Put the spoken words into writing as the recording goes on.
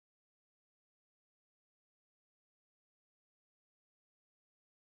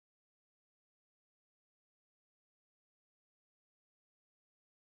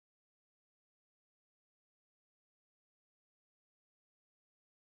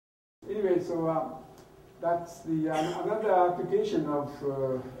anyway, so that's the another application of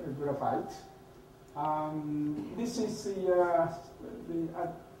graphite. This is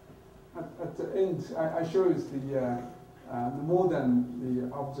at the end. I show you the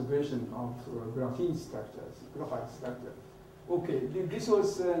modern observation of graphene structures, graphite structure. Okay, this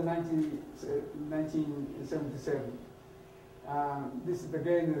was 1977. This is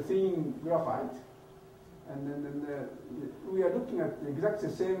again the thin graphite, and then we are looking at exactly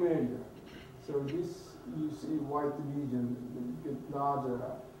the same area. So this, you see white region get larger,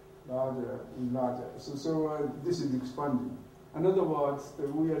 larger and larger. So this is expanding. In other words,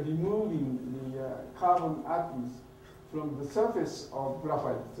 we are removing the carbon atoms from the surface of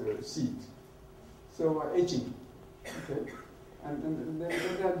graphite sheet. So etching, okay? And then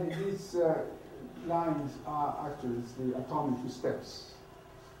these lines are actually the atomic steps.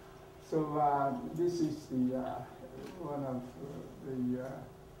 So this is the one of the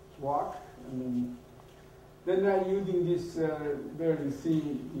work, and then using this very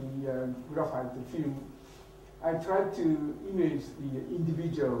thin graphite film, I tried to image the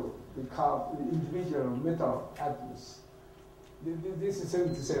individual metal atoms. This is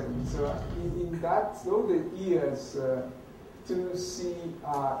 77. So in those years, to see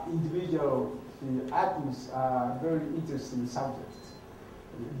individual atoms are very interesting subject.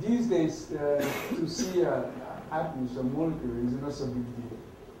 These days, to see atoms or molecule is not so big deal.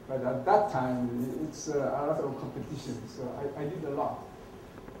 But at that time, it's a lot of competition, so I did a lot.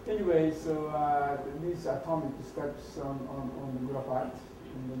 Anyway, so these atomic steps on the graphite,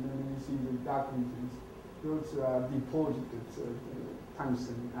 and then you see the dark regions. Those are deposited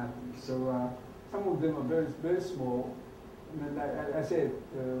tungsten atoms. So some of them are very, very small. And then I said,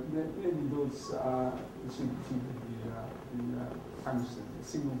 maybe those should be the tungsten,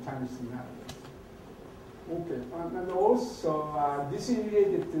 single tungsten atoms. Okay, and also this is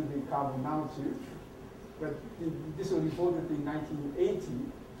related to the carbon nanotube, but this was reported in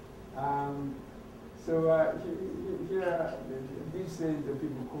 1980. So here, these days the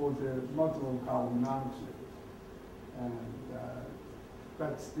people call the multiple carbon nanotube. And,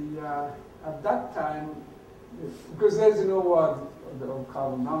 but at that time, because there's no word of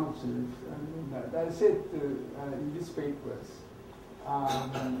carbon nanotube, and I said in these papers,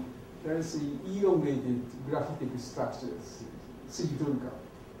 there's the elongated graphitic structures, cylindrical.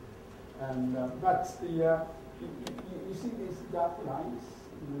 And but you see these dark lines,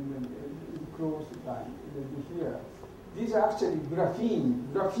 close line here. These are actually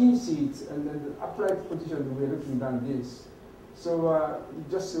graphene seeds, and then the upright position we're looking down this. So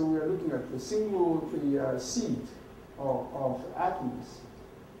just we are looking at the single seed of atoms,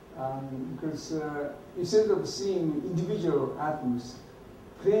 because instead of seeing individual atoms,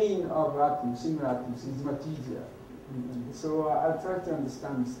 plane of atoms, single atoms is much easier. So I try to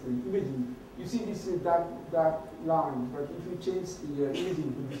understand the imaging. You see this dark line, but if you change the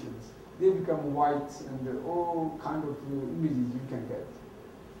imaging positions, they become white, and all kind of images you can get.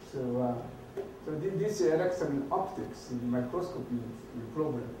 So, so this electron optics in microscopy is the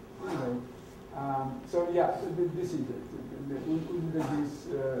problem. Anyway, so yeah, this is this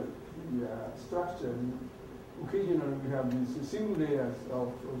structure. Occasionally we have these single layers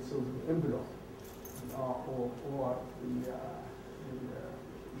of sort of envelope, or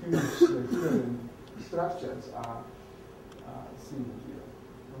the huge structures are seen here.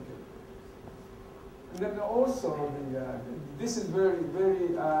 Okay. And then also this is very,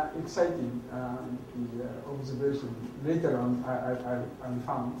 very exciting the observation later on I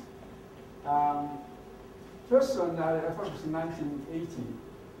found. First one I focused in 1980,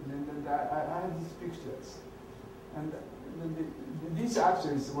 and then I had these pictures. And these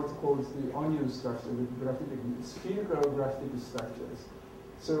actually is what calls the onion structure with graphitic, spherical graphitic structures.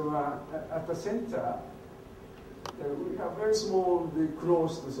 So at the center, we have very small,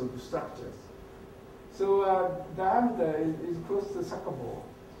 closed sort of structures. So diameter is close to soccer ball,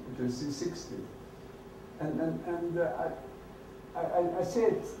 which is 60. And I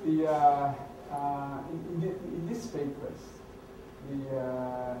said in these papers,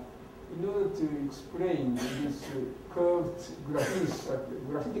 in order to explain these curved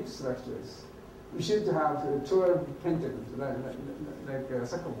graphitic structures, we should have 12 pentagons, like a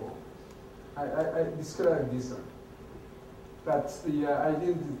soccer ball. I described this one. But I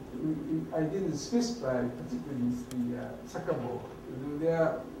didn't specify particularly the soccer ball.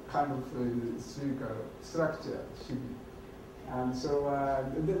 Their kind of spherical structure should be. And so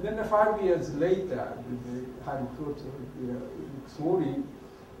then 5 years later, they had put slowly,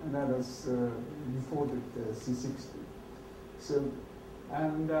 and that was reported C60. So,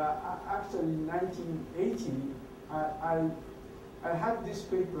 and actually in 1980, I I had this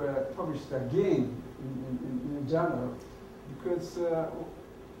paper published again in a journal because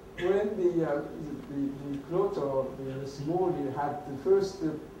when the Kloto, the Smoley had the first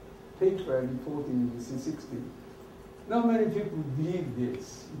paper reporting C60, not many people believe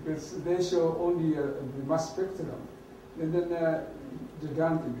this because they show only the mass spectrum, and then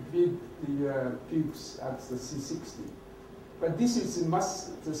gigantic, big the peaks at the C60. But this is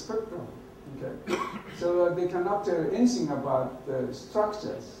the spectrum, okay? So they cannot tell anything about the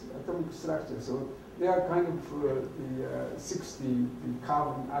structures, atomic structures. So they are kind of the 60 the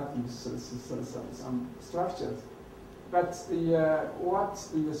carbon atoms, some structures. But what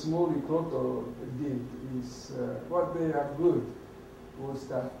the Smoley Kloto did is, what they are good was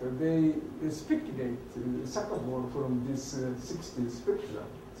that they speculate suckable from this 60 spectrum.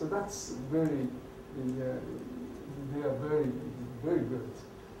 So that's very, they are very, very good.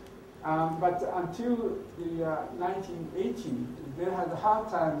 But until the 1980, they had hard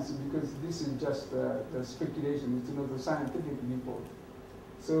times because this is just the speculation, it's not a scientific report.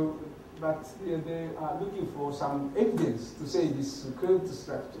 So, but they are looking for some evidence to say these curved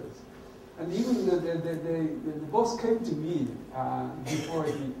structures. And even they both came to me before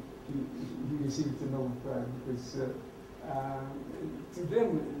he received the Nobel Prize because to them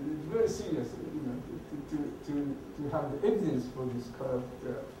it's very serious, you know, to have the evidence for these curved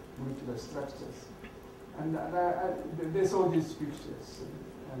molecular structures. And they saw these pictures.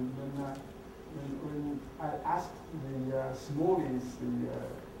 And when I asked the Smoleys,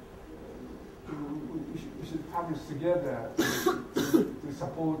 you should publish together to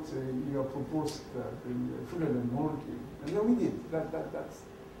support your proposed Fullerene molecule. And then we did. That's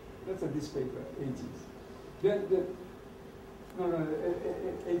this paper, 80s. Then,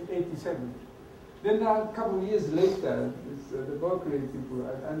 87. Then a couple of years later, the Berkeley people,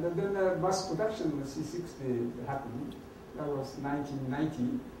 and then mass production of C60 happened. That was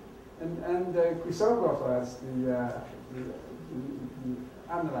 1990. And crystallographers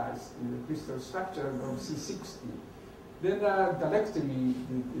analyzed the crystal structure of C60. Then directly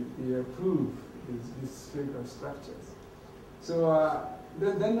they approve these spherical structures. So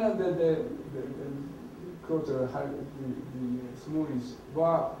then the Kloto, the Smoleys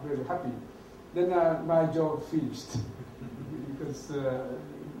were very happy. Then my job finished because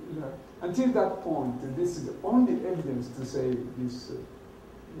you know, until that point, this is the only evidence to say this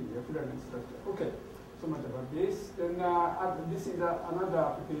Fullerene structure. Okay, so much about this. Then this is another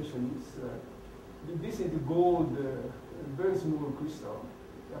application. This is the gold, very small crystal,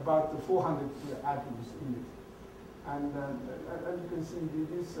 about 400 atoms in it. And as you can see,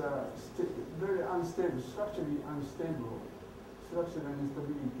 this very unstable, structurally unstable, structural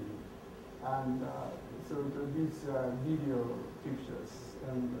instability. And so these video pictures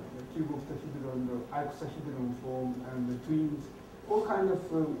and the cube octahedron, the icosahedron form, and the twins, all kinds of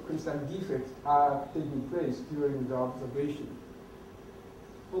crystal defects are taking place during the observation.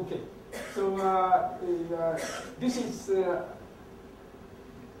 Okay, so this is,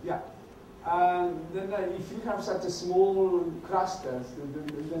 yeah. And then if you have such a small clusters,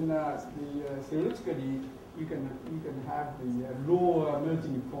 then theoretically you can have the lower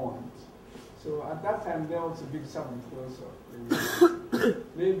melting point. So at that time there was a big subject also.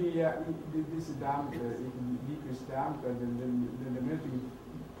 Maybe this is damped, it can decrease damped, and then the melting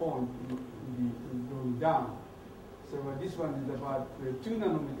point will be going down. So this one is about 2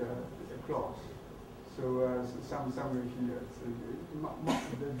 nanometer across. So somewhere here. So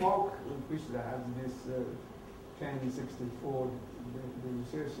the bulk crystal has this 1064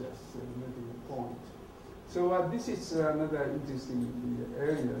 Celsius melting point. So this is another interesting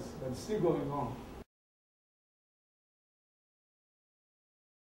areas that's still going on.